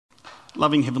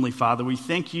Loving Heavenly Father, we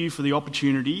thank you for the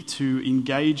opportunity to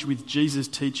engage with Jesus'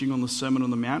 teaching on the Sermon on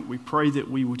the Mount. We pray that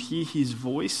we would hear his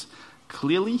voice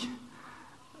clearly.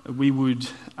 We would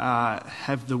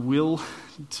have the will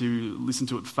to listen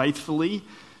to it faithfully,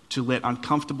 to let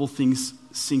uncomfortable things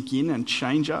sink in and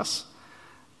change us,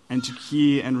 and to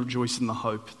hear and rejoice in the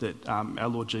hope that our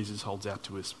Lord Jesus holds out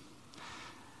to us.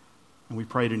 And we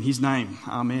pray it in his name.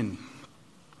 Amen.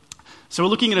 So we're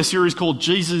looking at a series called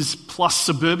Jesus plus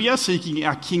Suburbia, Seeking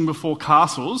Our King Before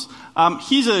Castles.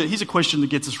 Here's a question that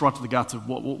gets us right to the guts of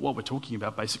what we're talking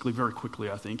about, basically, very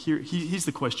quickly, I think. Here's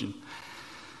the question.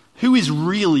 Who is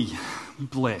really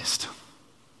blessed?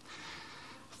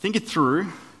 Think it through.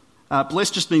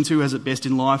 Blessed just means who has it best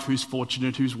in life, who's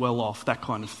fortunate, who's well off, that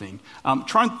kind of thing.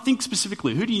 Try and think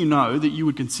specifically. Who do you know that you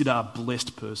would consider a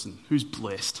blessed person? Who's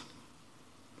blessed?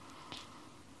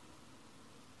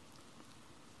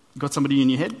 Got somebody in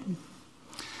your head?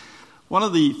 One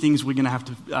of the things we're going to have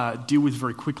to deal with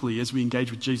very quickly as we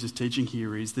engage with Jesus' teaching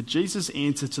here is that Jesus'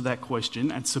 answer to that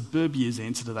question and Suburbia's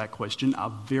answer to that question are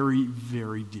very,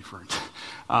 very different.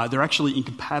 They're actually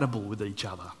incompatible with each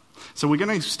other. So we're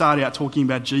going to start out talking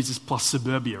about Jesus plus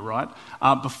Suburbia, right?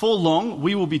 Before long,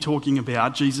 we will be talking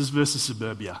about Jesus versus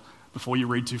Suburbia before you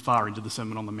read too far into the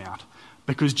Sermon on the Mount.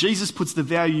 Because Jesus puts the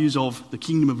values of the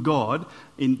kingdom of God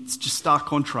in just stark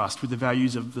contrast with the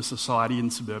values of the society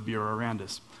and suburbia around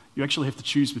us. You actually have to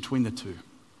choose between the two.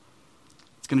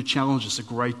 It's going to challenge us a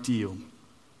great deal.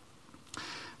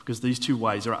 Because these two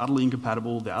ways are utterly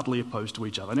incompatible, they're utterly opposed to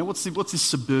each other. Now, what's this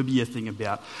suburbia thing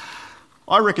about?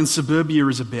 I reckon suburbia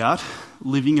is about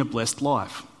living a blessed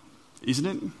life, isn't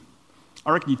it? I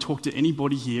reckon you talk to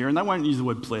anybody here, and they won't use the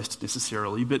word blessed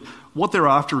necessarily, but what they're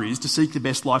after is to seek the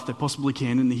best life they possibly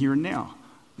can in the here and now.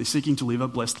 They're seeking to live a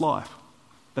blessed life.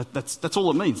 That's all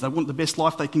it means. They want the best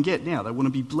life they can get now. They want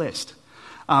to be blessed.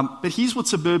 But here's what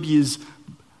suburbia's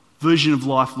version of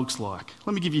life looks like.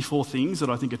 Let me give you 4 things that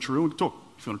I think are true. We can talk,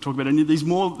 if you want to talk about any of these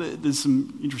more, there's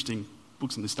some interesting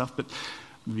books on this stuff, but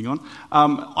moving on.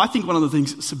 I think one of the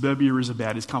things suburbia is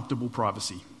about is comfortable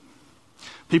privacy.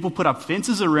 People put up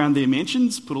fences around their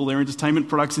mansions, put all their entertainment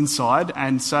products inside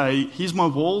and say, here's my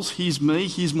walls, here's me,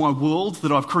 here's my world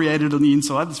that I've created on the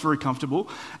inside that's very comfortable,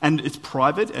 and it's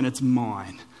private and it's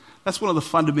mine. That's one of the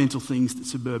fundamental things that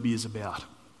suburbia is about.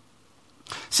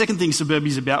 Second thing suburbia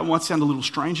is about, it might sound a little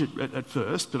strange at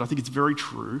first, but I think it's very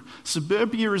true.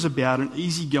 Suburbia is about an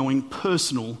easygoing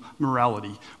personal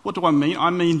morality. What do I mean? I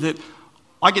mean that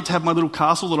I get to have my little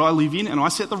castle that I live in and I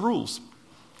set the rules.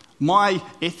 My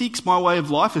ethics, my way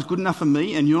of life is good enough for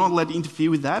me and you're not allowed to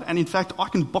interfere with that. And in fact, I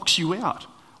can box you out.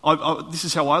 This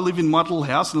is how I live in my little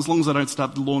house, and as long as I don't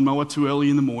start the lawnmower too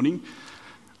early in the morning,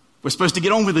 we're supposed to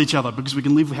get on with each other because we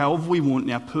can live however we want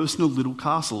in our personal little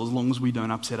castle as long as we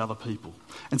don't upset other people.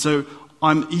 And so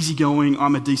I'm easygoing,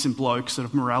 I'm a decent bloke sort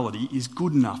of morality is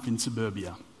good enough in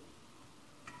suburbia.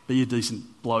 Be a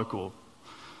decent bloke or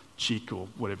chick or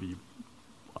whatever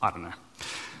I don't know.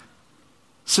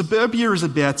 Suburbia is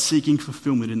about seeking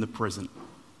fulfillment in the present.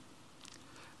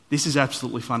 This is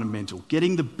absolutely fundamental.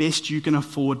 Getting the best you can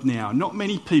afford now. Not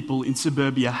many people in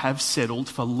suburbia have settled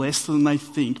for less than they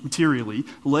think, materially,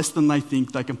 less than they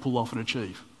think they can pull off and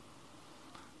achieve.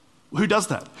 Who does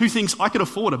that? Who thinks, I could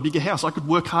afford a bigger house, I could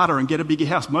work harder and get a bigger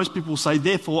house? Most people will say,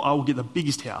 therefore, I will get the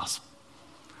biggest house.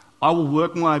 I will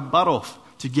work my butt off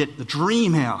to get the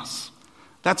dream house.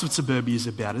 That's what suburbia is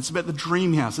about. It's about the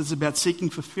dream house. It's about seeking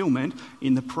fulfillment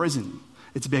in the present.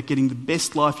 It's about getting the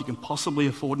best life you can possibly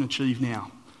afford and achieve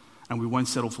now. And we won't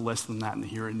settle for less than that in the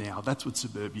here and now. That's what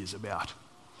suburbia is about.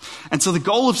 And so the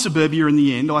goal of suburbia in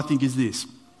the end, I think, is this.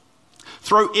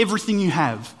 Throw everything you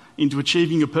have into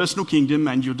achieving your personal kingdom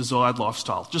and your desired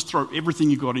lifestyle. Just throw everything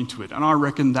you got into it. And I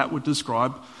reckon that would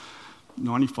describe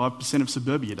 95% of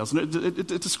suburbia, doesn't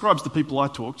it? It describes the people I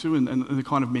talk to and the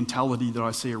kind of mentality that I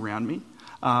see around me.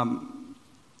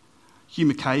 Hugh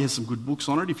Mackay has some good books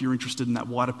on it if you're interested in that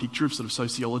wider picture of sort of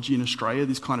sociology in Australia,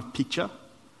 this kind of picture.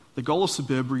 The goal of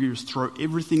suburbia is throw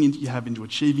everything you have into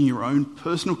achieving your own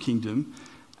personal kingdom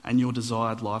and your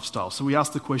desired lifestyle. So we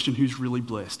ask the question, who's really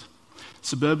blessed?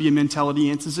 Suburbia mentality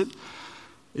answers it.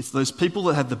 It's those people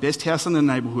that have the best house in their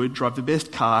neighbourhood, drive the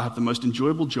best car, have the most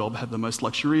enjoyable job, have the most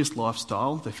luxurious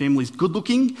lifestyle, their family's good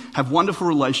looking, have wonderful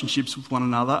relationships with one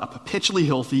another, are perpetually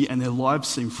healthy, and their lives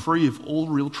seem free of all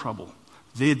real trouble.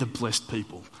 They're the blessed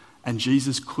people. And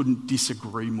Jesus couldn't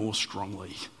disagree more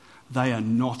strongly. They are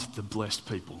not the blessed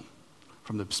people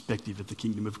from the perspective of the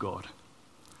kingdom of God.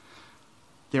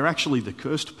 They're actually the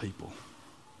cursed people.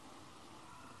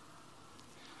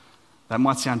 That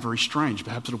might sound very strange.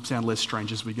 Perhaps it'll sound less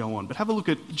strange as we go on. But have a look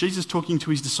at Jesus talking to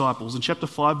his disciples in chapter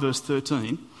 5, verse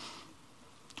 13.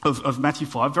 of Matthew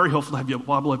 5. Very helpful to have your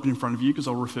Bible open in front of you because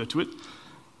I'll refer to it.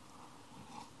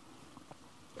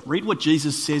 Read what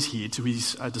Jesus says here to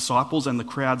his disciples and the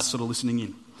crowds sort of listening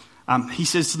in. He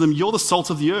says to them, "You're the salt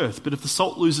of the earth, but if the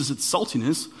salt loses its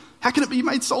saltiness, how can it be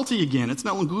made salty again? It's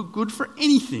no longer good for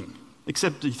anything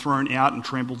except to be thrown out and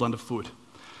trampled underfoot.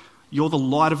 You're the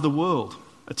light of the world.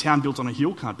 A town built on a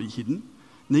hill can't be hidden.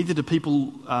 Neither do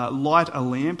people light a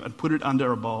lamp and put it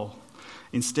under a bowl.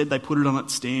 Instead, they put it on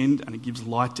its stand and it gives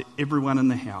light to everyone in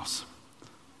the house.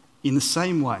 In the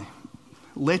same way,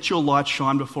 let your light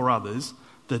shine before others,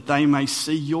 that they may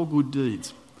see your good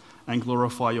deeds and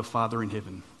glorify your Father in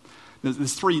heaven."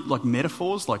 There's three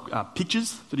metaphors,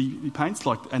 pictures that he paints,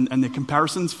 and they're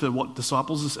comparisons for what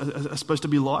disciples are supposed to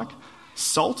be like.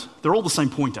 Salt, they're all the same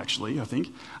point actually, I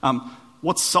think.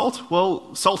 What's salt?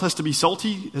 Well, salt has to be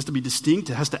salty, it has to be distinct,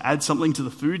 it has to add something to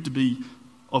the food to be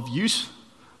of use.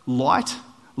 Light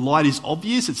is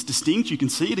obvious, it's distinct, you can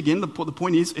see it. Again, the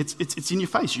point is, it's in your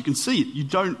face, you can see it. You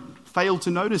don't fail to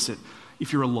notice it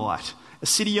if you're a light. A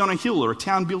city on a hill or a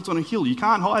town built on a hill, you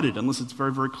can't hide it unless it's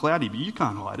very, very cloudy, but you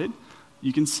can't hide it.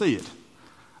 You can see it.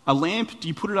 A lamp, do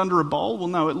you put it under a bowl? Well,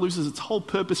 no, it loses its whole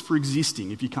purpose for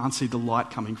existing if you can't see the light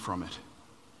coming from it.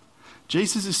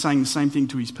 Jesus is saying the same thing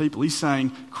to his people. He's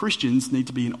saying Christians need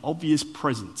to be an obvious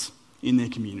presence in their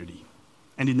community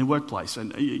and in their workplace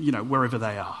and, wherever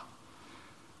they are.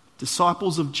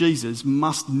 Disciples of Jesus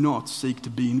must not seek to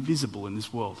be invisible in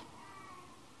this world.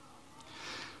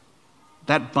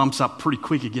 That bumps up pretty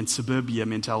quick against suburbia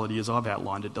mentality as I've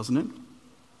outlined it, doesn't it?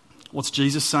 What's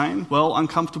Jesus saying? Well,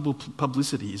 uncomfortable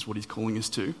publicity is what he's calling us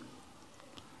to.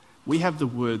 We have the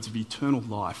words of eternal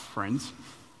life, friends.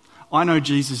 I know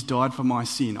Jesus died for my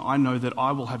sin. I know that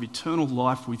I will have eternal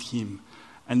life with him,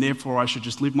 and therefore I should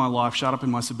just live my life, shut up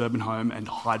in my suburban home, and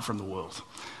hide from the world.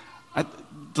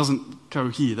 That doesn't go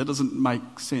here. That doesn't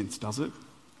make sense, does it?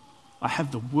 I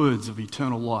have the words of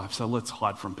eternal life, so let's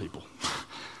hide from people.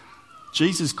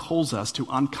 Jesus calls us to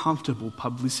uncomfortable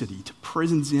publicity, to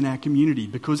presence in our community,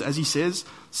 because, as he says,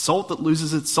 salt that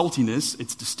loses its saltiness,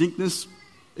 its distinctness,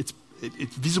 its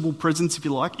visible presence, if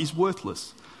you like, is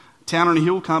worthless. A town on a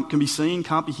hill can be seen,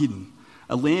 can't be hidden.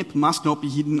 A lamp must not be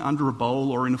hidden under a bowl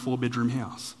or in a 4-bedroom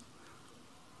house.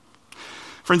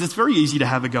 Friends, it's very easy to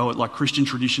have a go at Christian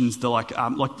traditions, like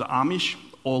the Amish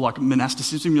or like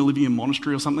monasticism. You're living in a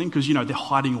monastery or something, because they're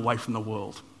hiding away from the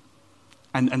world,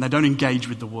 and they don't engage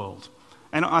with the world.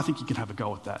 And I think you can have a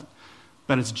go at that.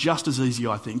 But it's just as easy,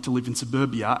 I think, to live in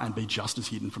suburbia and be just as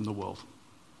hidden from the world.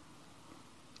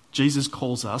 Jesus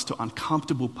calls us to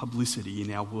uncomfortable publicity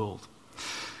in our world.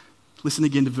 Listen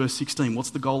again to verse 16.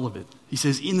 What's the goal of it? He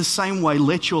says, "In the same way,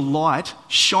 let your light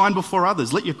shine before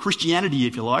others." Let your Christianity,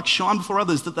 if you like, shine before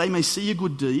others, that they may see your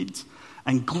good deeds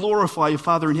and glorify your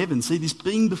Father in heaven. See, this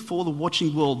being before the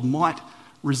watching world might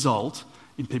result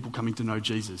in people coming to know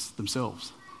Jesus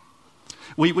themselves.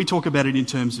 We talk about it in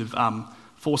terms of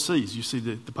 4 C's. You see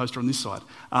the poster on this side.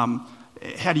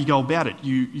 How do you go about it?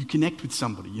 You connect with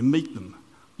somebody, you meet them,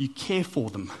 you care for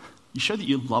them, you show that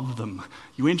you love them,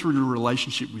 you enter into a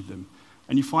relationship with them,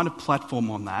 and you find a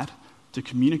platform on that to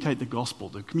communicate the gospel,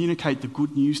 to communicate the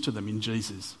good news to them in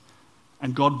Jesus.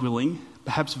 And God willing,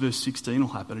 perhaps verse 16 will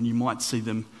happen and you might see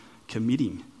them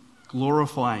committing,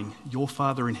 glorifying your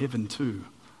Father in heaven too,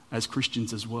 as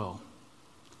Christians as well.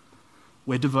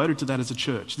 We're devoted to that as a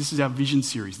church. This is our vision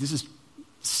series. This is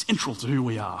central to who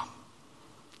we are.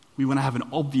 We want to have an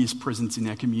obvious presence in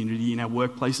our community, in our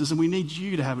workplaces, and we need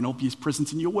you to have an obvious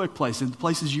presence in your workplace and the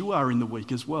places you are in the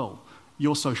week as well,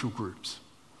 your social groups.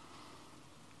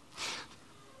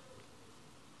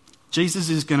 Jesus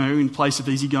is going to, in place of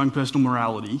easygoing personal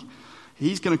morality,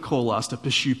 he's going to call us to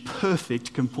pursue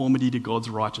perfect conformity to God's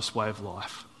righteous way of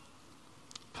life.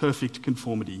 Perfect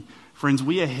conformity. Friends,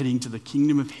 we are heading to the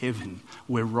kingdom of heaven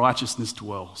where righteousness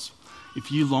dwells.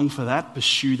 If you long for that,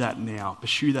 pursue that now.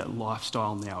 Pursue that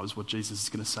lifestyle now, is what Jesus is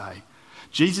going to say.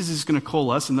 Jesus is going to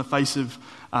call us, in the face of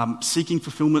seeking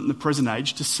fulfillment in the present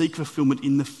age, to seek fulfillment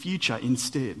in the future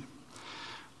instead.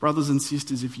 Brothers and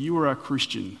sisters, if you are a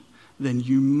Christian, then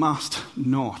you must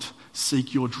not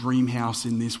seek your dream house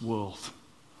in this world.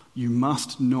 You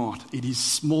must not. It is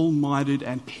small-minded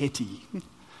and petty.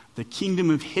 The kingdom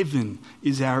of heaven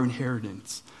is our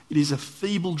inheritance. It is a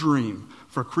feeble dream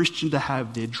for a Christian to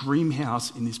have their dream house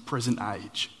in this present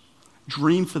age.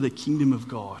 Dream for the kingdom of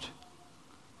God,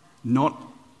 not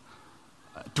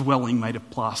a dwelling made of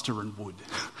plaster and wood.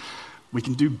 We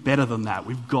can do better than that.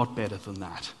 We've got better than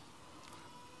that.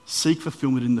 Seek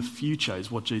fulfillment in the future is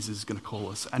what Jesus is going to call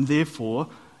us. And therefore,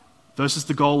 versus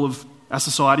the goal of our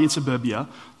society in suburbia,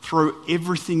 throw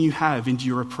everything you have into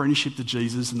your apprenticeship to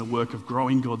Jesus and the work of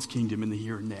growing God's kingdom in the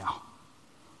here and now.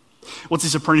 what's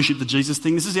this apprenticeship to Jesus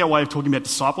thing? This is our way of talking about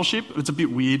discipleship. It's a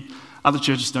bit weird. Other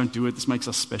churches don't do it. This makes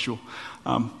us special.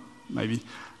 Maybe.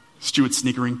 Stuart's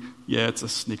snickering. Yeah, it's a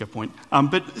snicker point.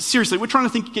 But seriously, we're trying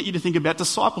to get you to think about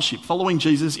discipleship, following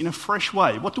Jesus in a fresh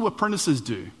way. What do apprentices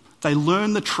do? They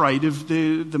learn the trade of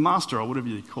the master, or whatever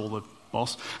you call the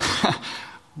boss.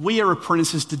 We are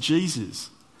apprentices to Jesus,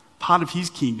 part of his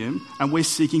kingdom, and we're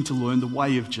seeking to learn the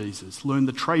way of Jesus, learn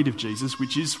the trade of Jesus,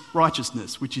 which is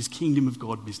righteousness, which is kingdom of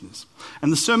God business.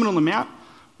 And the Sermon on the Mount,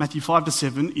 Matthew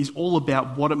 5-7, is all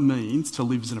about what it means to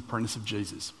live as an apprentice of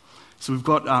Jesus. So we've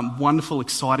got wonderful,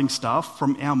 exciting stuff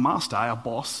from our master, our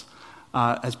boss,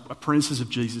 as apprentices of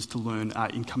Jesus to learn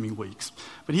in coming weeks.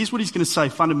 But here's what he's going to say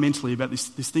fundamentally about these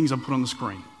things I've put on the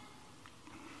screen.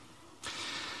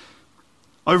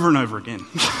 Over and over again.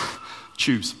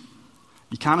 Choose.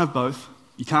 You can't have both.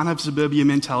 You can't have suburbia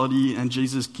mentality and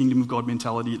Jesus' kingdom of God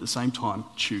mentality at the same time.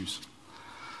 Choose.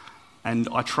 And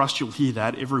I trust you'll hear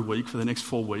that every week for the next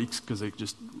 4 weeks, because it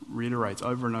just reiterates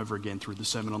over and over again through the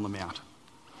Sermon on the Mount.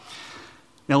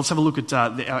 Now let's have a look at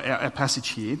our passage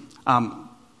here. I'll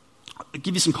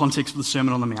give you some context for the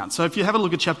Sermon on the Mount. So if you have a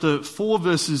look at chapter 4,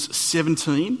 verses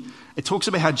 17, it talks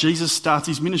about how Jesus starts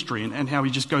his ministry and how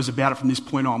he just goes about it from this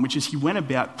point on, which is he went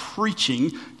about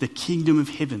preaching the kingdom of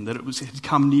heaven, that it had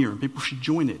come near and people should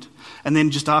join it. And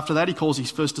then just after that, he calls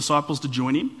his first disciples to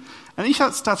join him. And he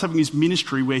starts having his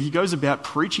ministry where he goes about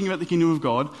preaching about the kingdom of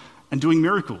God and doing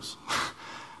miracles.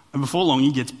 And before long,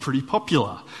 he gets pretty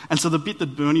popular. And so the bit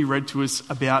that Bernie read to us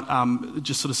about,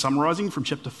 just sort of summarising from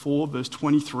chapter 4, verse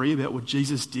 23, about what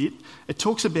Jesus did, it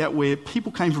talks about where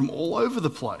people came from all over the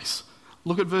place.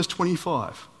 Look at verse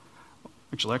 25.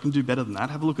 Actually, I can do better than that.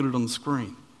 Have a look at it on the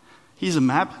screen. Here's a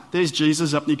map. There's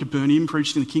Jesus up near Capernaum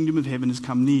preaching the kingdom of heaven has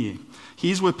come near.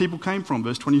 Here's where people came from,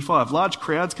 verse 25. Large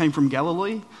crowds came from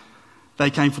Galilee.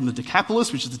 They came from the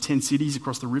Decapolis, which is the 10 cities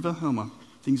across the river. Oh, my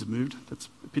things have moved. That's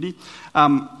a pity.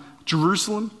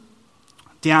 Jerusalem,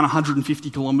 down 150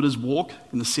 kilometres walk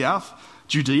in the south.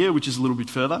 Judea, which is a little bit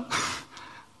further.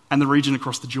 And the region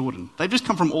across the Jordan. They've just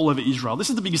come from all over Israel. This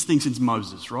is the biggest thing since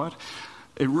Moses, right?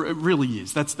 It really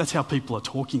is. That's how people are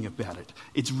talking about it.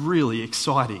 It's really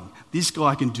exciting. This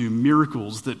guy can do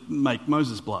miracles that make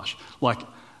Moses blush. Like,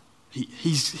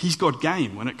 he's got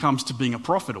game when it comes to being a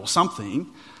prophet or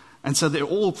something. And so they're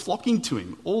all flocking to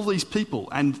him, all these people.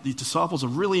 And the disciples are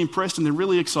really impressed and they're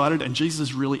really excited, and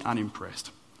Jesus is really unimpressed.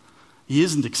 He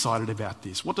isn't excited about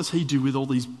this. What does he do with all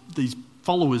these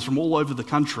followers from all over the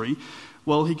country?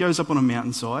 Well, he goes up on a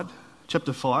mountainside,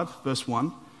 chapter 5, verse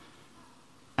 1,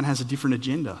 and has a different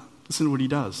agenda. Listen to what he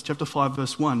does. Chapter 5,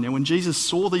 verse 1. Now, when Jesus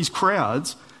saw these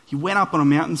crowds, he went up on a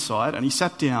mountainside and he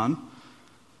sat down,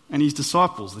 and his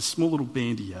disciples, this small little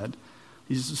band he had,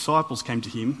 his disciples came to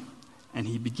him, and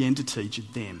he began to teach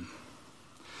them.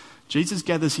 Jesus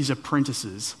gathers his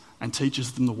apprentices and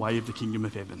teaches them the way of the kingdom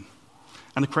of heaven.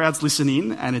 And the crowds listen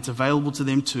in, and it's available to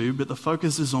them too, but the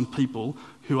focus is on people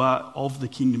who are of the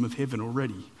kingdom of heaven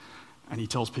already. And he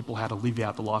tells people how to live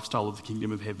out the lifestyle of the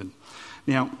kingdom of heaven.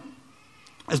 Now,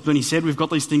 as Bernie said, we've got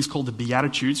these things called the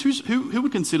Beatitudes. Who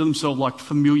would consider themselves like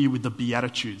familiar with the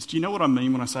Beatitudes? Do you know what I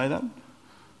mean when I say that?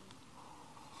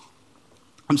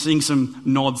 I'm seeing some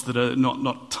nods that are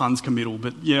not tons committal,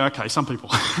 but yeah, okay, some people.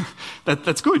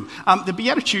 That's good. The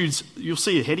Beatitudes, you'll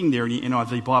see a heading there in the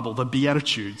NIV Bible, the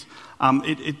Beatitudes.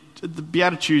 The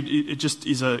Beatitude, it just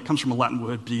comes from a Latin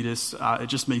word, beatus. It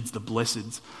just means the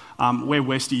blesseds. We're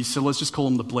Westies, so let's just call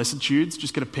them the Blessedtudes.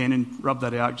 Just get a pen and rub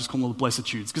that out, just call them the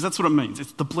Blessedtudes, because that's what it means.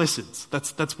 It's the blesseds.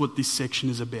 That's what this section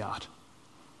is about.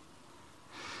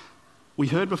 We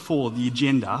heard before the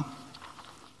agenda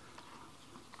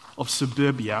of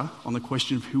suburbia on the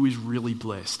question of who is really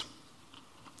blessed.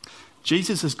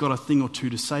 Jesus has got a thing or two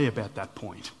to say about that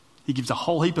point. He gives a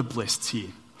whole heap of blesseds here.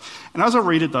 And as I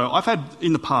read it though, I've had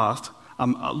in the past a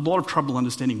lot of trouble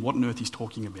understanding what on earth he's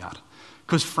talking about.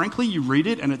 Because frankly, you read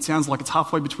it and it sounds like it's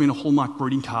halfway between a Hallmark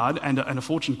greeting card and a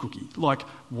fortune cookie. Like,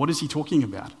 what is he talking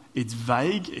about? It's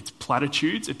vague, it's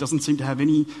platitudes, it doesn't seem to have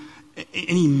any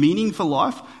meaning for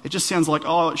life. It just sounds like,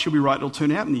 oh, it should be right, it'll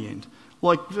turn out in the end.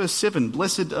 Like verse 7,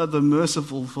 blessed are the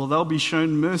merciful, for they'll be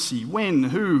shown mercy. When?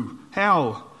 Who?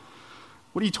 How?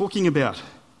 What are you talking about?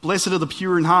 Blessed are the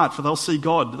pure in heart, for they'll see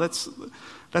God.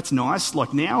 That's nice.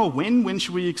 Like now? When? When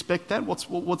should we expect that?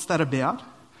 What's that about?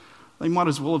 They might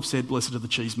as well have said, blessed are the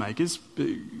cheesemakers,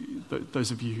 those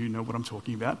of you who know what I'm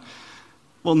talking about.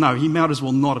 Well, no, he might as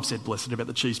well not have said blessed about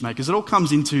the cheesemakers. It all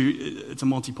comes into, it's a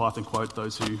Monty Python quote,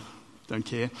 those who don't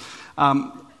care.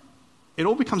 It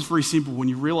all becomes very simple when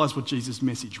you realise what Jesus'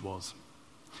 message was.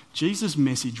 Jesus'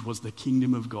 message was the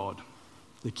kingdom of God,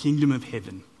 the kingdom of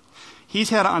heaven. Here's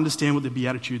how to understand what the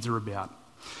Beatitudes are about.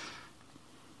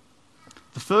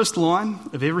 The first line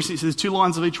of every, so there's 2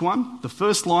 lines of each one. The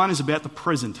first line is about the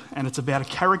present, and it's about a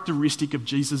characteristic of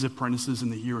Jesus' apprentices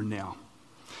in the here and now.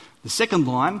 The second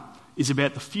line is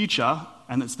about the future,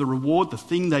 and it's the reward, the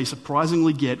thing they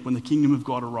surprisingly get when the kingdom of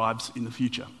God arrives in the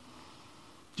future.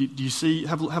 Do you see?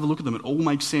 Have a look at them. It all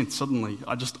makes sense suddenly.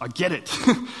 I get it.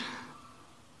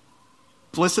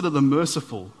 Blessed are the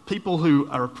merciful, people who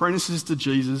are apprentices to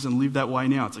Jesus and live that way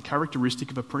now. It's a characteristic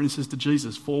of apprentices to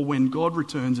Jesus. For when God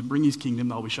returns and brings his kingdom,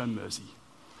 they'll be shown mercy.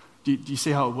 Do you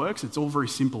see how it works? It's all very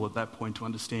simple at that point to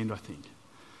understand, I think.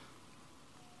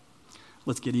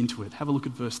 Let's get into it. Have a look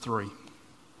at verse 3.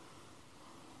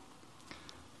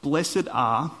 Blessed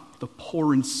are the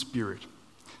poor in spirit,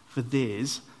 for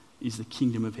theirs is the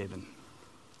kingdom of heaven.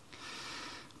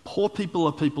 Poor people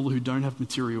are people who don't have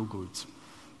material goods.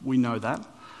 We know that.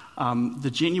 The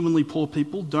genuinely poor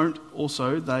people don't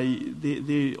also, their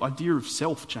idea of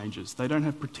self changes. They don't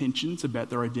have pretensions about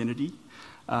their identity.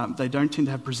 They don't tend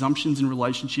to have presumptions in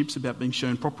relationships about being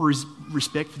shown proper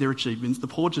respect for their achievements. The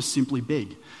poor just simply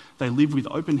beg. They live with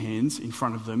open hands in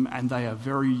front of them, and they are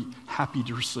very happy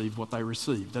to receive what they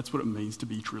receive. That's what it means to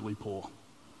be truly poor.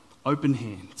 Open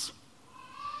hands.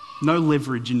 No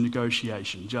leverage in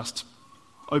negotiation, just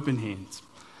open hands.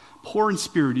 Poor in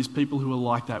spirit is people who are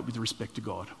like that with respect to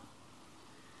God.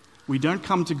 We don't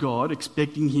come to God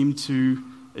expecting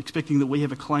that we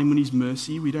have a claim on his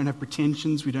mercy. We don't have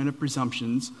pretensions. We don't have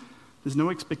presumptions. There's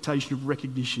no expectation of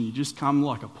recognition. You just come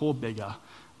like a poor beggar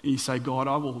and you say, God,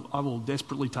 I will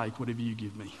desperately take whatever you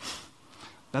give me.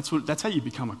 That's how you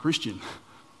become a Christian.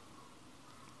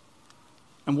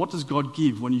 And what does God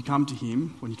give when you come to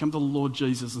him, when you come to the Lord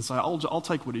Jesus and say, I'll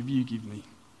take whatever you give me?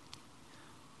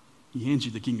 He hands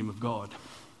you the kingdom of God.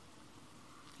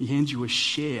 He hands you a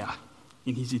share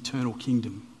in his eternal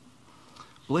kingdom.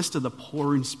 Blessed are the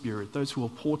poor in spirit, those who are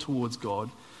poor towards God,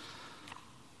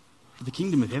 for the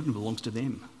kingdom of heaven belongs to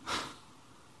them.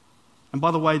 And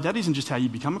by the way, that isn't just how you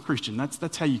become a Christian,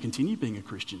 that's how you continue being a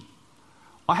Christian.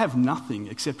 I have nothing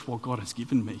except what God has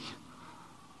given me.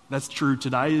 That's true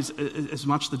today as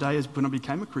much today as when I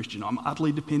became a Christian. I'm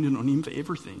utterly dependent on him for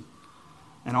everything.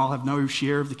 And I'll have no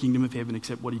share of the kingdom of heaven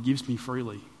except what he gives me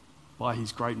freely by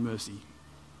his great mercy.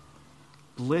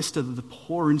 Blessed are the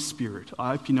poor in spirit. I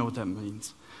hope you know what that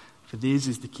means. For theirs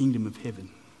is the kingdom of heaven.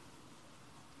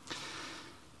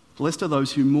 Blessed are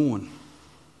those who mourn,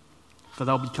 for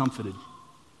they'll be comforted.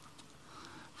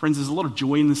 Friends, there's a lot of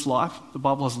joy in this life. The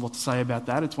Bible has a lot to say about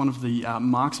that. It's one of the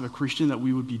marks of a Christian that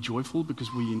we would be joyful because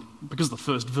of the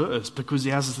first verse, because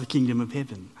ours is the kingdom of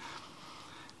heaven.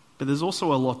 But there's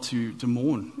also a lot to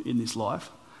mourn in this life.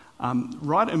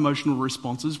 Right emotional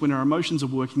responses, when our emotions are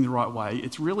working the right way,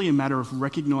 it's really a matter of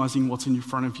recognising what's in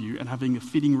front of you and having a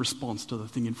fitting response to the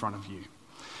thing in front of you.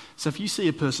 So if you see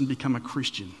a person become a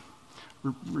Christian,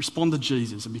 respond to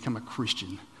Jesus and become a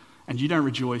Christian, and you don't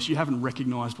rejoice, you haven't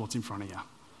recognised what's in front of you.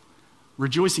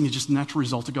 Rejoicing is just a natural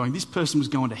result of going, this person was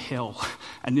going to hell,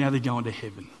 and now they're going to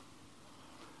heaven.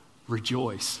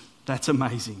 Rejoice. That's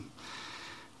amazing.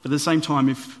 But at the same time,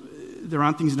 if there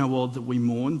aren't things in our world that we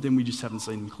mourn, then we just haven't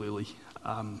seen them clearly.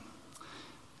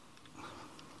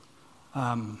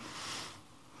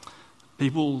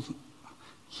 People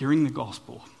hearing the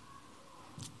gospel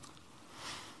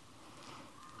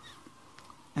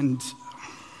and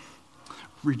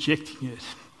rejecting it.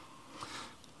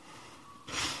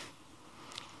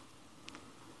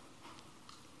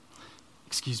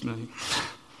 Excuse me.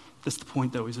 That's the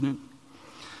point though, isn't it?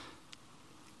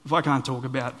 If I can't talk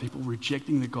about people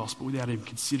rejecting the gospel without even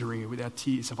considering it, without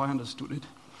tears, have I understood it?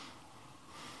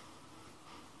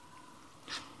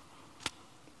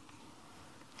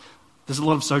 There's a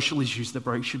lot of social issues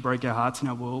that should break our hearts in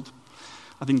our world.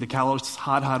 I think the callous,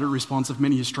 hard-hearted response of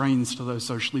many Australians to those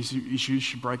social issues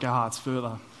should break our hearts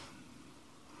further.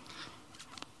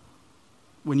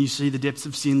 When you see the depths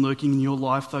of sin lurking in your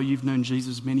life, though you've known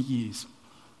Jesus many years,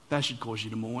 that should cause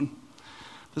you to mourn.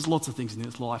 There's lots of things in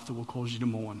this life that will cause you to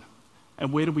mourn.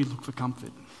 And where do we look for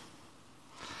comfort?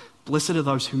 Blessed are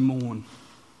those who mourn,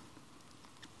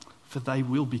 for they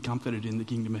will be comforted in the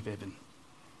kingdom of heaven.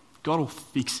 God will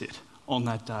fix it on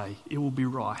that day. It will be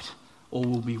right. All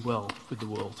will be well with the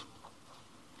world.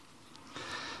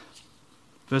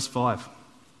 Verse 5.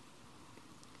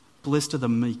 Blessed are the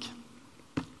meek,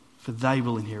 for they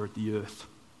will inherit the earth.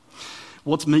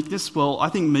 What's meekness? Well, I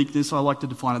think meekness, I like to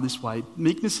define it this way.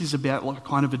 Meekness is about like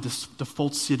kind of a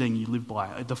default setting you live by,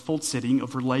 a default setting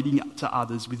of relating to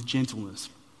others with gentleness.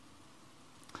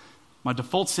 My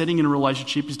default setting in a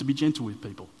relationship is to be gentle with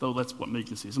people. Though that's what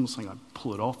meekness is. I'm not saying I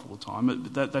pull it off all the time,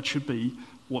 but that should be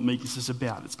what meekness is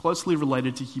about. It's closely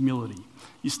related to humility.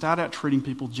 You start out treating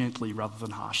people gently rather than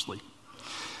harshly.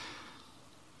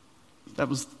 That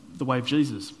was the way of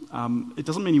Jesus. It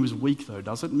doesn't mean he was weak, though,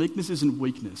 does it? Meekness isn't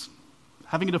weakness.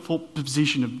 Having a default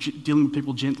position of dealing with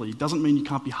people gently doesn't mean you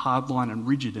can't be hardline and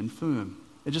rigid and firm.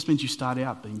 It just means you start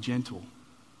out being gentle.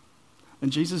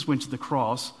 And Jesus went to the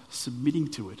cross submitting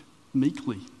to it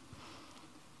meekly.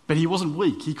 But he wasn't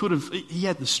weak. He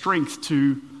had the strength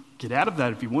to get out of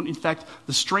that if he wanted. In fact,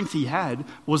 the strength he had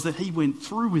was that he went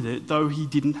through with it, though he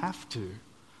didn't have to.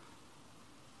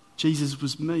 Jesus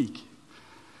was meek.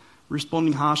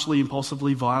 Responding harshly,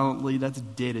 impulsively, violently, that's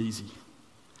dead easy.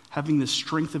 Having the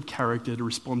strength of character to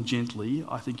respond gently,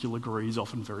 I think you'll agree, is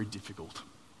often very difficult.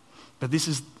 But this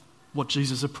is what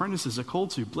Jesus' apprentices are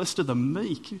called to. Blessed are the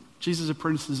meek. Jesus'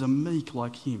 apprentices are meek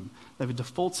like him. They have a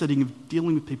default setting of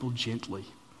dealing with people gently.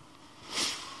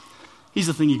 Here's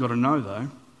the thing you've got to know, though.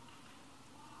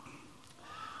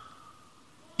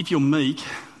 If you're meek,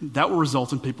 that will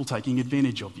result in people taking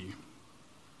advantage of you.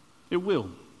 It will.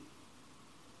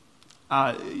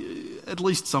 At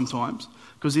least sometimes.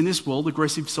 Because in this world,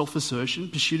 aggressive self-assertion,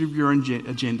 pursuit of your own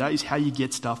agenda is how you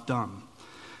get stuff done.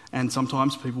 And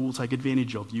sometimes people will take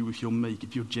advantage of you if you're meek,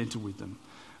 if you're gentle with them.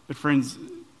 But friends,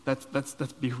 that's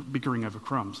bickering over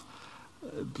crumbs.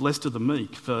 Blessed are the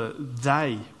meek, for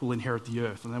they will inherit the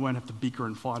earth, and they won't have to bicker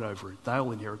and fight over it.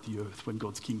 They'll inherit the earth when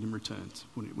God's kingdom returns,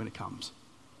 when it comes.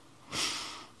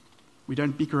 We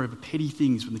don't bicker over petty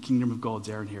things when the kingdom of God's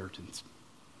our inheritance.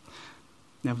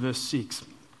 Now, verse 6.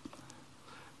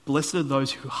 Blessed are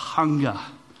those who hunger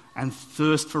and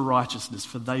thirst for righteousness,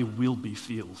 for they will be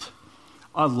filled.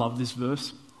 I love this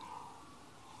verse.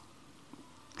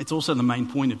 It's also the main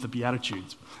point of the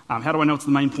Beatitudes. How do I know it's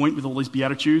the main point with all these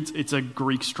Beatitudes? It's a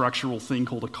Greek structural thing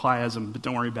called a chiasm, but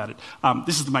don't worry about it.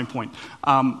 This is the main point.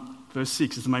 Verse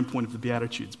 6 is the main point of the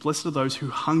Beatitudes. Blessed are those who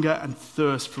hunger and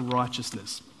thirst for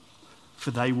righteousness,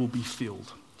 for they will be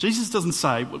filled. Jesus doesn't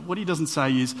say, what he doesn't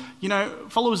say is,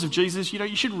 followers of Jesus,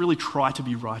 you should really try to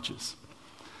be righteous.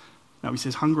 No, he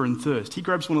says hunger and thirst. He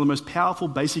grabs one of the most powerful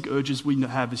basic urges we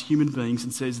have as human beings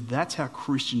and says that's how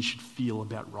Christians should feel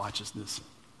about righteousness.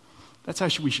 That's how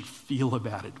we should feel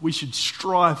about it. We should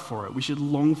strive for it. We should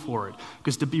long for it.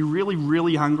 Because to be really,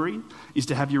 really hungry is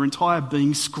to have your entire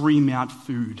being scream out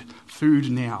food. Food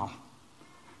now.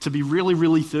 To be really,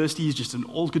 really thirsty is just an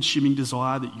all-consuming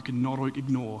desire that you cannot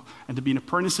ignore. And to be an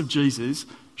apprentice of Jesus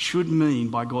should mean,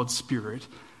 by God's Spirit,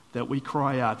 that we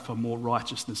cry out for more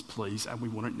righteousness, please, and we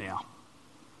want it now.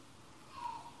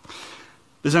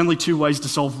 There's only two ways to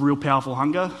solve real powerful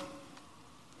hunger,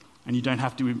 and you don't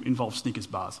have to involve Snickers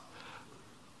bars.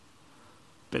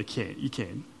 But you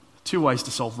can. Two ways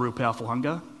to solve real powerful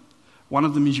hunger. One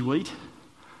of them is you eat,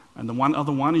 and the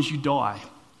other one is you die,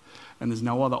 and there's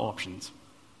no other options.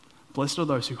 Blessed are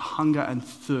those who hunger and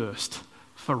thirst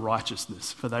for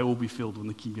righteousness, for they will be filled when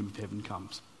the kingdom of heaven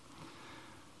comes.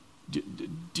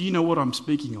 Do you know what I'm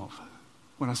speaking of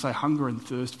when I say hunger and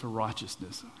thirst for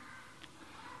righteousness?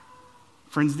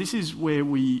 Friends, this is where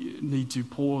we need to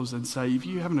pause and say, if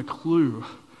you haven't a clue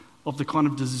of the kind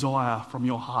of desire from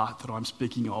your heart that I'm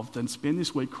speaking of, then spend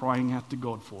this week crying out to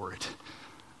God for it.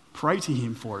 Pray to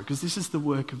him for it, because this is the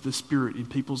work of the Spirit in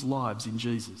people's lives in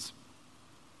Jesus.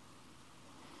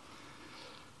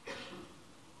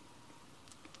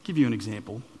 Give you an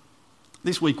example.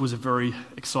 This week was a very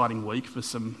exciting week for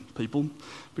some people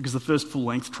because the first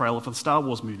full-length trailer for the Star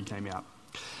Wars movie came out.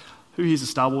 Who here's a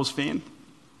Star Wars fan?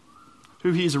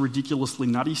 Who here's a ridiculously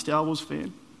nutty Star Wars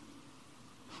fan?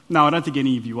 No, I don't think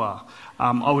any of you are.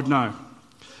 I would know.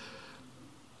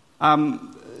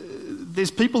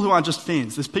 There's people who aren't just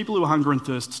fans. There's people who hunger and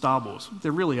thirst Star Wars.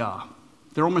 There really are.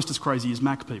 They're almost as crazy as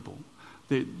Mac people.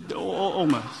 They're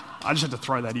almost. I just had to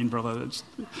throw that in, brother.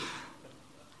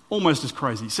 Almost as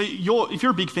crazy. See, if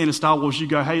you're a big fan of Star Wars, you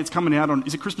go, hey, it's coming out on,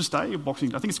 is it Christmas Day or Boxing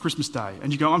Day? I think it's Christmas Day.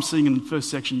 And you go, I'm seeing in the first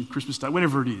section Christmas Day,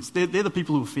 whenever it is. They're the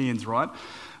people who are fans, right?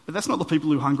 But that's not the people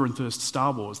who hunger and thirst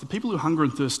Star Wars. The people who hunger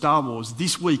and thirst Star Wars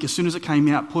this week, as soon as it came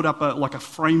out, put up a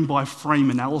frame-by-frame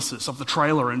analysis of the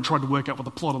trailer and tried to work out what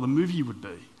the plot of the movie would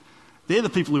be. They're the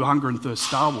people who hunger and thirst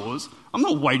Star Wars. I'm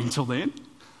not waiting till then.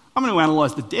 I'm going to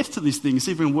analyse the depth of this thing and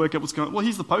see if we can work out what's going on. Well,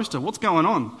 here's the poster. What's going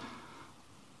on?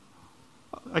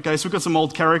 Okay, so we've got some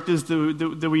old characters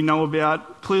that we know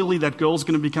about. Clearly that girl's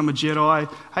going to become a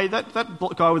Jedi. Hey, that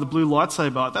guy with the blue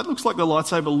lightsaber, that looks like the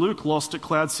lightsaber Luke lost at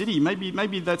Cloud City.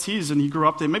 Maybe that's his and he grew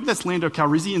up there. Maybe that's Lando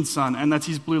Calrissian's son and that's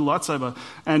his blue lightsaber.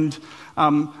 And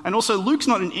also Luke's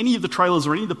not in any of the trailers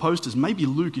or any of the posters. Maybe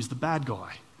Luke is the bad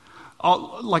guy.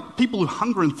 Like people who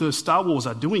hunger and thirst Star Wars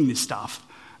are doing this stuff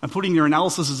and putting their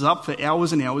analyses up for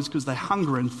hours and hours because they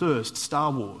hunger and thirst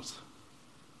Star Wars.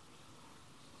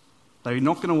 They're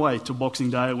not going to wait till Boxing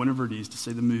Day or whenever it is to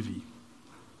see the movie.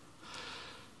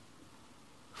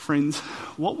 Friends,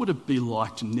 what would it be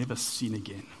like to never sin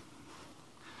again?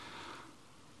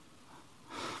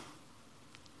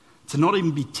 To not even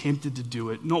be tempted to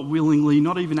do it, not willingly,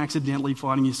 not even accidentally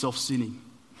finding yourself sinning.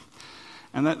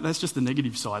 And that's just the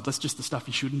negative side. That's just the stuff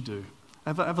you shouldn't do.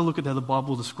 Have a look at how the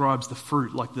Bible describes the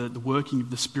fruit, like the working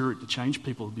of the Spirit to change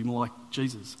people, to be more like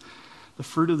Jesus. The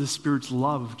fruit of the Spirit's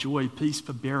love, joy, peace,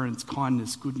 forbearance,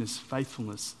 kindness, goodness,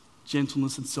 faithfulness,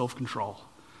 gentleness, and self-control.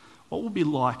 What would it be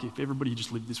like if everybody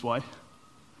just lived this way?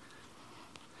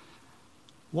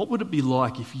 What would it be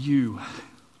like if you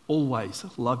always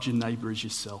loved your neighbour as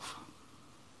yourself?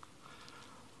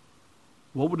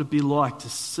 What would it be like to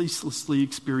ceaselessly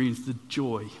experience the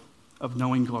joy of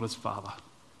knowing God as Father?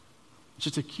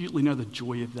 Just acutely know the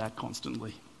joy of that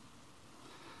constantly.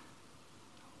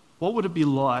 What would it be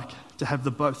like to have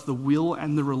both the will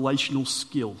and the relational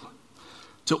skill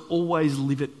to always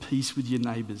live at peace with your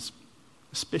neighbours,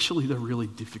 especially the really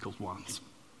difficult ones?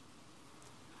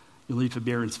 You'll need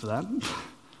forbearance for that,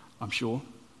 I'm sure.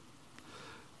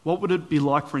 What would it be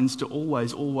like, friends, to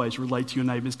always relate to your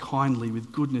neighbours kindly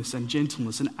with goodness and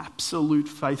gentleness and absolute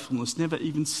faithfulness, never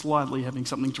even slightly having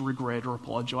something to regret or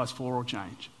apologise for or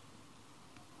change?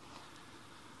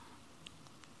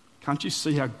 Can't you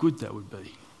see how good that would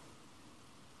be?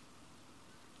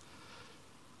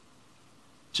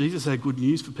 Jesus had good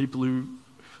news for people who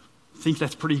think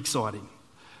that's pretty exciting.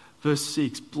 Verse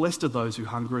 6, blessed are those who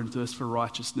hunger and thirst for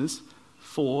righteousness,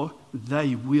 for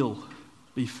they will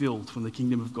be filled when the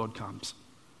kingdom of God comes.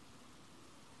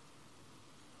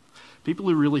 People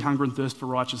who really hunger and thirst for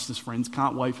righteousness, friends,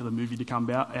 can't wait for the movie to come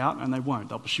out, and they won't.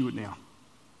 They'll pursue it now.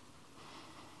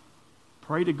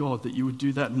 Pray to God that you would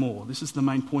do that more. This is the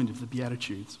main point of the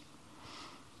Beatitudes.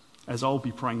 As I'll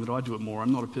be praying that I do it more,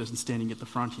 I'm not a person standing at the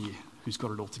front here who's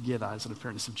got it all together as an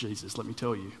apprentice of Jesus, let me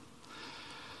tell you.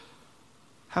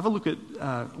 Have a look at,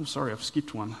 I've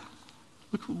skipped one.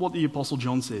 Look at what the Apostle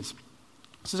John says.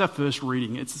 This is our first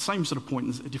reading. It's the same sort of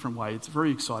point in a different way. It's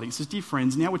very exciting. It says, dear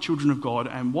friends, now we're children of God,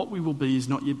 and what we will be is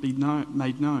not yet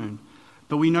made known.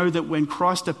 But we know that when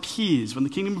Christ appears, when the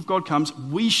kingdom of God comes,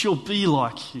 we shall be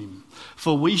like him.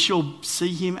 For we shall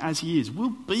see him as he is. We'll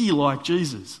be like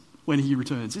Jesus when he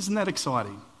returns. Isn't that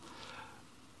exciting?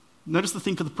 Notice the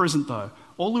thing for the present, though.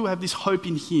 All who have this hope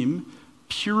in him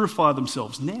purify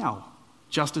themselves now,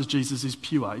 just as Jesus is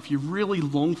pure. If you really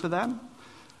long for that,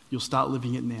 you'll start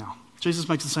living it now. Jesus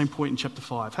makes the same point in chapter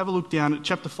 5. Have a look down at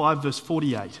chapter 5, verse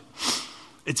 48.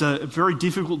 It's a very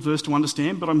difficult verse to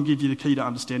understand, but I'm going to give you the key to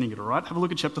understanding it, all right? Have a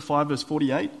look at chapter 5, verse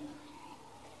 48.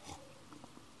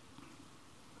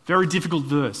 Very difficult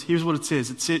verse. Here's what it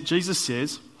says. Jesus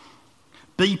says,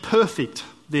 be perfect,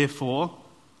 therefore,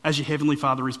 as your heavenly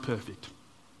Father is perfect.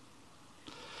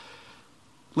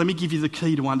 Let me give you the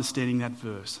key to understanding that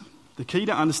verse. The key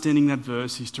to understanding that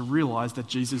verse is to realise that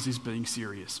Jesus is being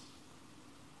serious.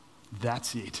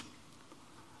 That's it.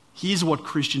 Here's what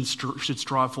Christians should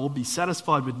strive for. Be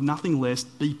satisfied with nothing less.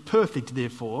 Be perfect,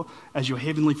 therefore, as your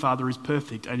heavenly Father is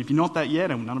perfect. And if you're not that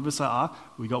yet, and none of us are,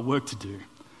 we've got work to do.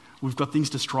 We've got things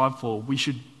to strive for. We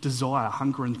should desire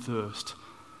hunger and thirst.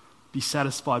 Be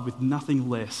satisfied with nothing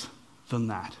less than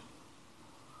that.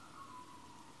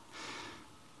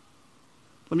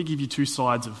 Let me give you two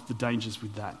sides of the dangers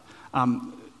with that.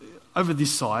 Over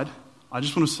this side, I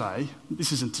just want to say,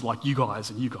 this isn't like you guys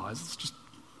and you guys, it's just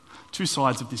two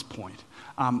sides of this point.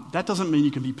 That doesn't mean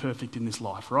you can be perfect in this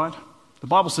life, right? The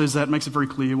Bible says that, makes it very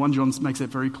clear. 1 John makes that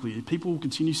very clear. People will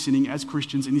continue sinning as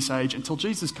Christians in this age until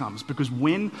Jesus comes, because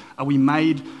when are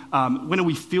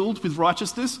we filled with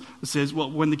righteousness? It says,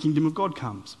 well, when the kingdom of God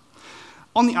comes.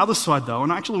 On the other side, though,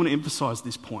 and I actually want to emphasise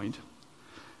this point,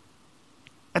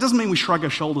 it doesn't mean we shrug our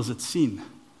shoulders at sin.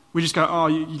 We just go, oh,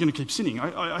 you're going to keep sinning.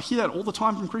 I hear that all the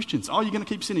time from Christians. Oh, you're going to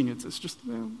keep sinning. It's just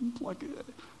like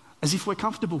as if we're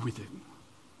comfortable with it.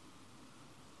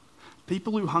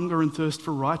 People who hunger and thirst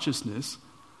for righteousness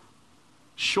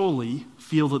surely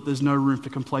feel that there's no room for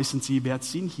complacency about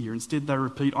sin here. Instead, they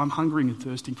repeat, I'm hungering and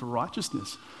thirsting for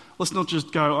righteousness. Let's not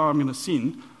just go, oh, I'm going to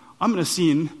sin. I'm going to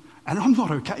sin, and I'm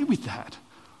not okay with that.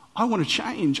 I want to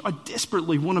change. I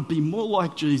desperately want to be more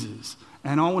like Jesus,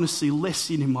 and I want to see less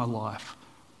sin in my life,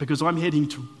 because I'm heading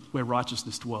to where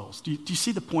righteousness dwells. Do you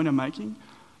see the point I'm making?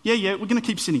 Yeah, we're going to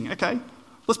keep sinning. Okay,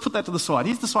 let's put that to the side.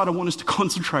 Here's the side I want us to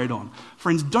concentrate on.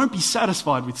 Friends, don't be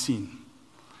satisfied with sin,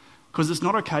 because it's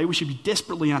not okay. We should be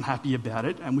desperately unhappy about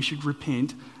it, and we should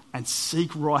repent and seek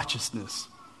righteousness,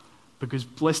 because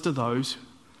blessed are those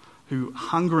who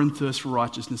hunger and thirst for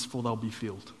righteousness, for they'll be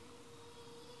filled.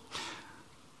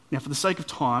 Now, for the sake of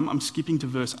time, I'm skipping to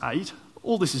verse 8.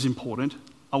 All this is important.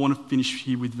 I want to finish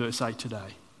here with verse 8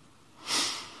 today.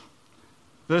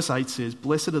 Verse 8 says,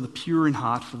 "Blessed are the pure in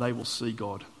heart, for they will see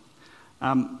God."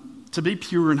 To be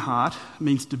pure in heart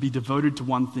means to be devoted to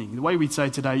one thing. The way we'd say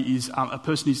today is a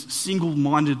person is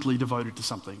single-mindedly devoted to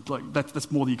something. Like that's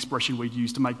more the expression we'd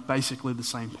use to make basically the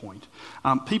same point.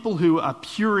 People who are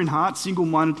pure in heart,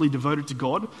 single-mindedly devoted to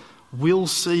God, will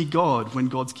see God when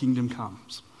God's kingdom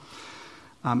comes.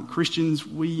 Christians,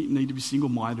 we need to be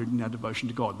single-minded in our devotion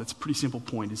to God. That's a pretty simple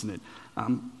point, isn't it?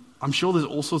 I'm sure there's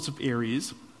all sorts of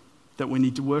areas that we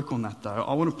need to work on that, though.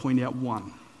 I want to point out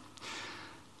one.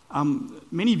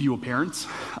 Many of you are parents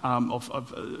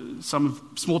of some of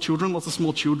small children, lots of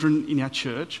small children in our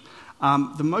church.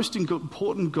 The most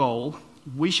important goal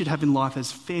we should have in life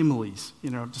as families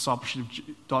in our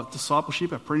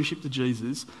discipleship, apprenticeship to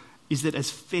Jesus, is that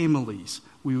as families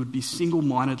we would be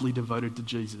single-mindedly devoted to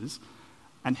Jesus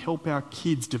and help our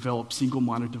kids develop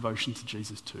single-minded devotion to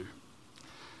Jesus too.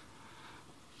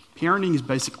 Parenting is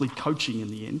basically coaching in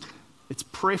the end. It's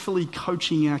prayerfully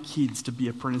coaching our kids to be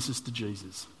apprentices to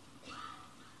Jesus.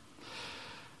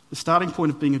 The starting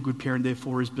point of being a good parent,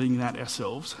 therefore, is being that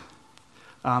ourselves.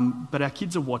 But our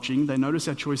kids are watching, they notice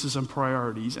our choices and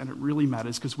priorities, and it really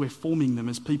matters because we're forming them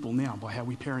as people now by how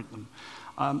we parent them.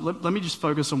 Let me just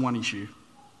focus on one issue.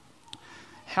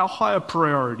 How high a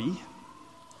priority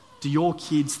do your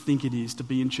kids think it is to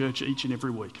be in church each and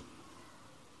every week?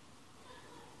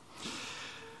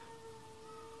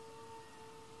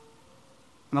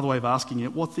 Another way of asking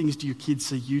it, what things do your kids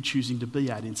see you choosing to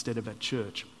be at instead of at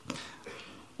church?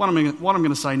 What I'm going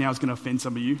to say now is going to offend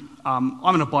some of you. I'm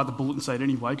going to bite the bullet and say it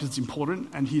anyway because it's important,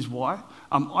 and here's why.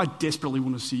 I desperately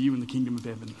want to see you in the kingdom of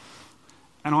heaven.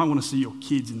 And I want to see your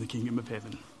kids in the kingdom of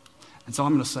heaven. And so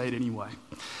I'm going to say it anyway.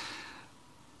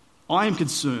 I am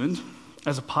concerned,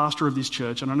 as a pastor of this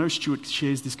church, and I know Stuart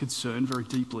shares this concern very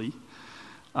deeply,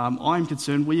 we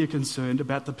are concerned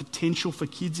about the potential for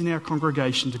kids in our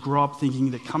congregation to grow up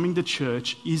thinking that coming to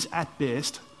church is, at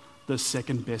best, the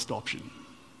second best option.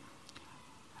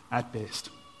 At best.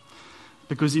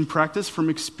 Because in practice, from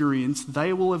experience,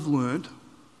 they will have learned,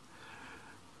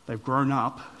 they've grown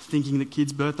up thinking that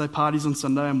kids' birthday parties on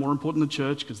Sunday are more important than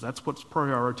church because that's what's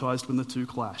prioritised when the two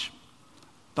clash.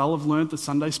 They'll have learned that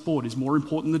Sunday sport is more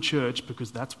important than church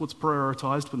because that's what's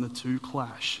prioritised when the two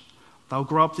clash. They'll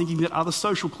grow up thinking that other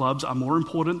social clubs are more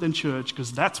important than church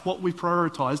because that's what we've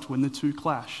prioritised when the two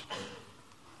clash.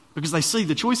 Because they see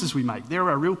the choices we make. They're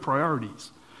our real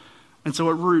priorities. And so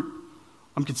at root,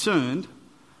 I'm concerned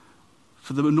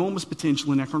for the enormous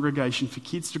potential in our congregation for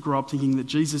kids to grow up thinking that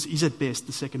Jesus is at best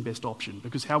the second best option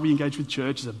because how we engage with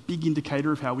church is a big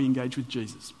indicator of how we engage with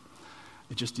Jesus.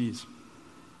 It just is.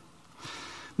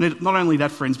 Not only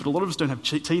that, friends, but a lot of us don't have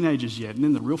teenagers yet, and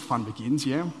then the real fun begins,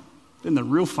 yeah? Then the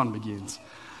real fun begins.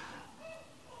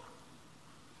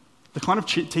 The kind of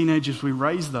teenagers we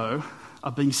raise, though,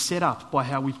 are being set up by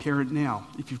how we parent now,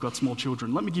 if you've got small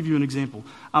children. Let me give you an example.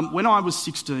 When I was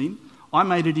 16, I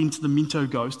made it into the Minto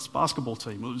Ghosts basketball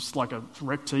team. It was like a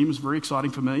rep team. It was very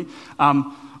exciting for me.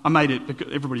 I made it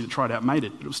because everybody that tried out made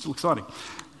it, but it was still exciting.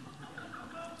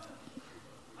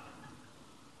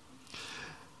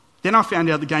 Then I found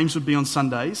out the games would be on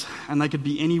Sundays, and they could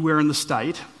be anywhere in the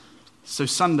state. So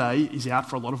Sunday is out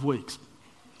for a lot of weeks.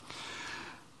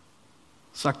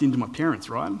 Sucked into my parents,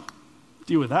 right?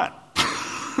 Deal with that.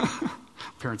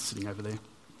 Parents sitting over there.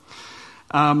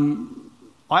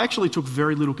 I actually took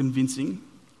very little convincing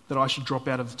that I should drop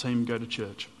out of the team and go to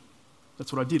church.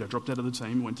 That's what I did. I dropped out of the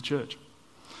team and went to church.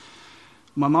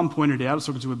 My mum pointed out, I was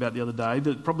talking to her about the other day,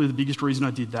 that probably the biggest reason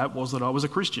I did that was that I was a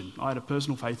Christian. I had a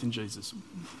personal faith in Jesus.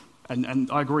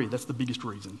 And I agree, that's the biggest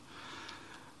reason.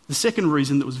 The second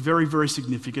reason that was very, very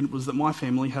significant was that my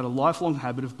family had a lifelong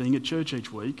habit of being at church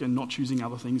each week and not choosing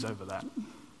other things over that.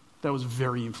 That was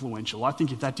very influential. I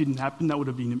think if that didn't happen, that would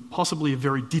have been possibly a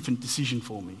very different decision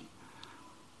for me.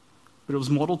 But it was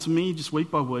modelled to me just week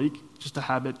by week, just a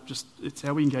habit, it's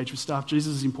how we engage with stuff.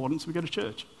 Jesus is important, so we go to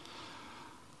church.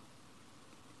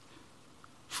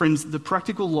 Friends, the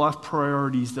practical life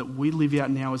priorities that we live out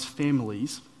now as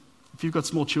families, if you've got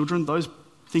small children, those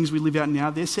things we live out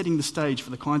now, they're setting the stage for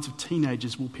the kinds of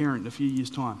teenagers we'll parent in a few years'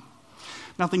 time.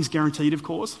 Nothing's guaranteed, of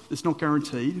course. It's not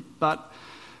guaranteed. But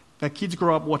our kids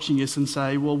grow up watching us and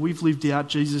say, well, we've lived out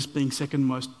Jesus being second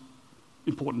most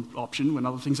important option. When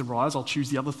other things arise, I'll choose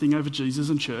the other thing over Jesus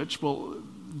and church. Well,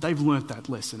 they've learnt that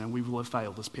lesson, and we will have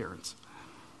failed as parents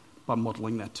by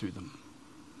modelling that to them.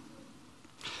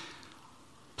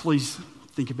 Please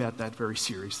think about that very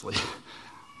seriously.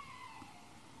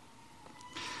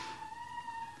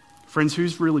 Friends,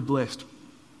 who's really blessed?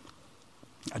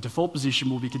 Our default position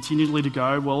will be continually to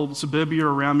go, well, suburbia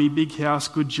around me, big house,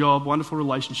 good job, wonderful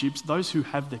relationships. Those who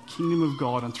have the kingdom of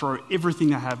God and throw everything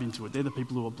they have into it, they're the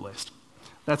people who are blessed.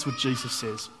 That's what Jesus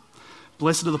says.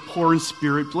 Blessed are the poor in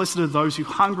spirit. Blessed are those who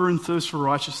hunger and thirst for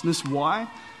righteousness. Why?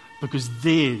 Because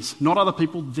theirs, not other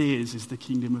people, theirs is the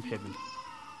kingdom of heaven.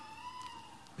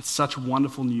 It's such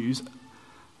wonderful news.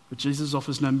 But Jesus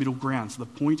offers no middle ground. So the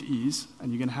point is, and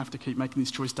you're going to have to keep making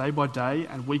this choice day by day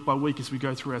and week by week as we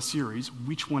go through our series,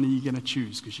 which one are you going to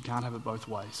choose? Because you can't have it both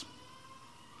ways.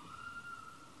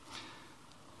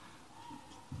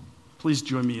 Please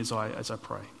join me as I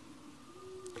pray.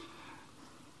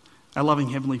 Our loving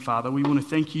Heavenly Father, we want to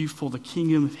thank you for the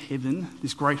kingdom of heaven,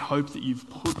 this great hope that you've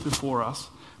put before us.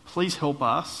 Please help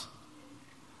us,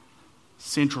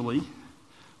 centrally,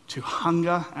 to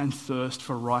hunger and thirst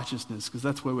for righteousness, because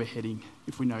that's where we're heading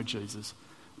if we know Jesus.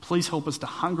 Please help us to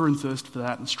hunger and thirst for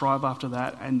that and strive after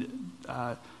that, and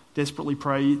desperately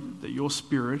pray that your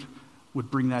Spirit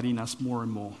would bring that in us more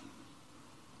and more.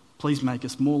 Please make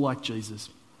us more like Jesus.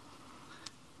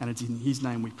 And it's in his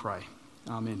name we pray.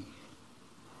 Amen.